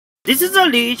This is a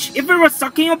leech. If it was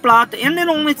sucking your blood and the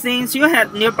only things you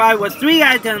had nearby were 3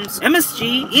 items: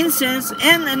 MSG, Incense,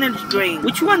 and energy drink.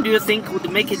 Which one do you think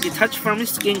would make it detach from your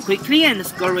skin quickly and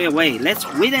scurry away? Let's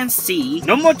wait and see.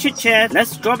 No more chit chat,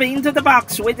 let's drop it into the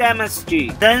box with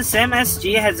MSG. Since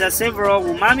MSG has a several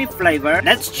umami flavor,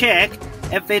 let's check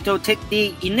if it will take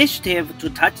the initiative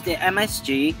to touch the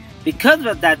MSG because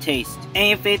of that taste.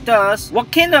 And if it does,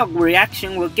 what kind of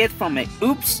reaction we'll get from it?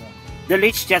 Oops! The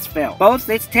leech just fell. Both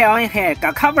its tail and head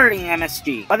got covered in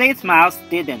MSG, but its mouth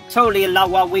didn't. Totally not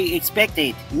what we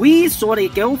expected. We thought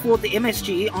it go for the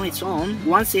MSG on its own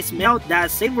once it smelled that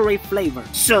savory flavor.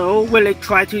 So, will it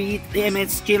try to eat the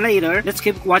MSG later? Let's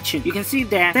keep watching. You can see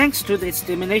that thanks to the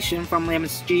stimulation from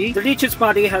MSG, the leech's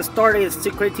body has started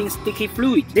secreting sticky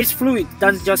fluid. This fluid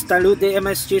doesn't just dilute the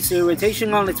MSG's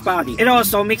irritation on its body, it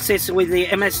also mixes with the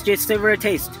MSG's savory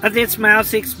taste. As its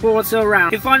mouth explores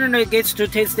around, it finally gets to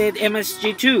taste the MSG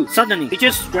too. Suddenly, it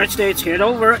just stretched its head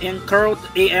over and curled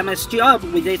the MSG up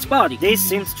with its body. This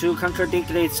seems to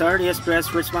contradict its earlier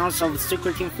stress response of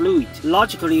secreting fluid.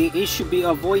 Logically, it should be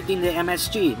avoiding the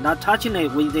MSG, not touching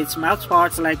it with its mouth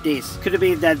parts like this. Could it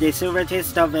be that the silver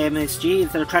taste of MSG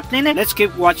is attracting it? Let's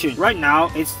keep watching. Right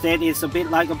now, its head is a bit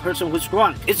like a person who's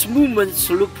drunk. Its movements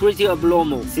look pretty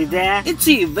abnormal. See that? It's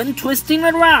even twisting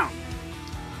around.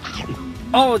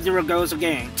 Oh, there it goes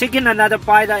again, taking another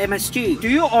bite of MSG. Do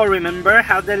you all remember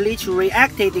how the leech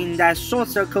reacted in that short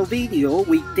circle video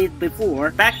we did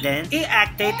before? Back then, it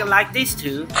acted like this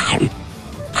too.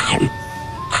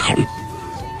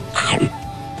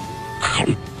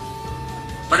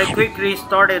 But it quickly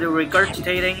started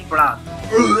regurgitating blood.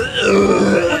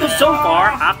 So far,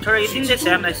 after eating this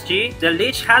MSG, the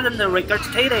leech hasn't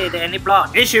regurgitated any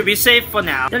blood. It should be safe for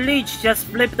now. The leech just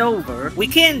flipped over. We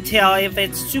can't tell if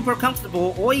it's super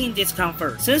comfortable or in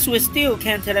discomfort. Since we still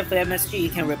can't tell if the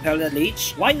MSG can repel the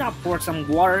leech, why not pour some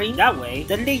water in? That way,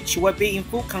 the leech will be in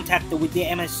full contact with the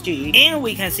MSG, and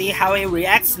we can see how it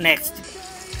reacts next.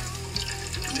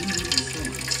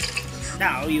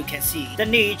 Now you can see the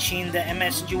leech in the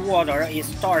MSG water is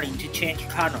starting to change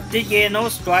color. The yellow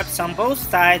stripes on both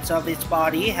sides of its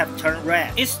body have turned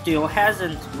red. It still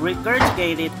hasn't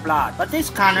regurgitated blood, but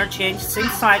this color change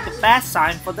seems like a bad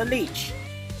sign for the leech.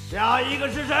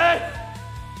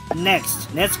 Next,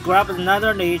 let's grab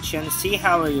another leech and see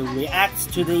how it reacts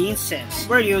to the incense.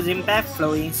 We're using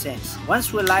Backflow incense.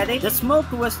 Once we light it, the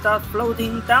smoke will start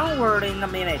floating downward in a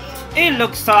minute. It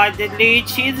looks like the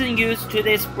leech isn't used to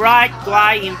this bright,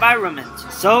 dry environment,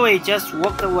 so it just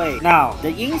walked away. Now,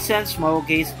 the incense smoke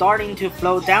is starting to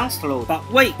flow down slow,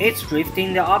 but wait, it's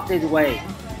drifting the opposite way.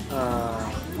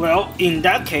 Well, in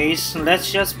that case,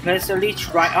 let's just place the leech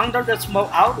right under the smoke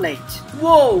outlet.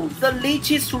 Whoa, the leech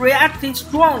is reacting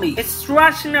strongly. It's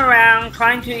thrashing around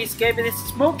trying to escape this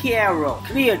smoky arrow.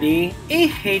 Clearly, it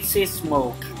hates its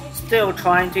smoke, still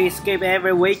trying to escape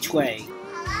every which way.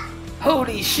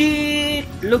 Holy shit!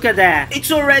 Look at that!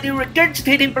 It's already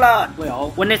regurgitating blood!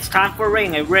 Well, when it's time for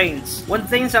rain, it rains. When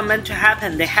things are meant to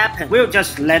happen, they happen. We'll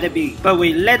just let it be. But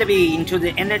we let it be into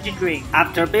the energy drink.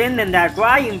 After being in that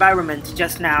dry environment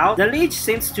just now, the leech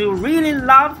seems to really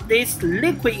love this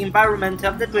liquid environment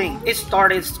of the drink. It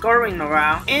started scurrying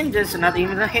around, and there's not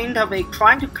even a hint of it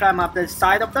trying to climb up the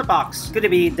side of the box. Could it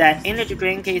be that energy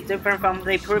drink is different from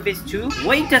the previous two?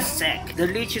 Wait a sec! The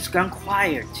leech has gone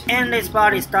quiet, and its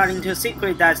body is starting to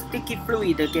secret that sticky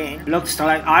fluid again. Looks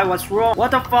like I was wrong.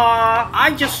 What the fuck?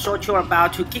 I just thought you were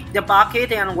about to kick the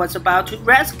bucket and was about to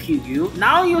rescue you.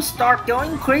 Now you start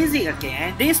going crazy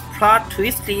again. This plot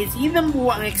twist is even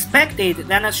more unexpected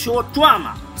than a short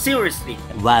drama. Seriously.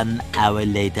 1 hour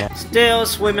later. Still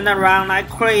swimming around like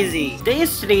crazy.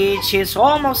 This leech is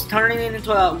almost turning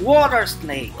into a water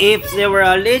snake. If there were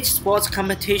a leech sports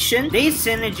competition, this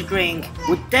energy drink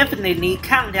would definitely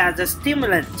count as a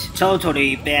stimulant.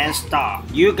 Totally banned stuff.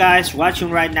 You guys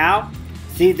watching right now,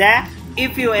 see that?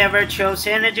 If you ever chose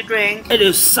energy drink,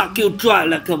 it'll suck you dry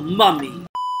like a mummy.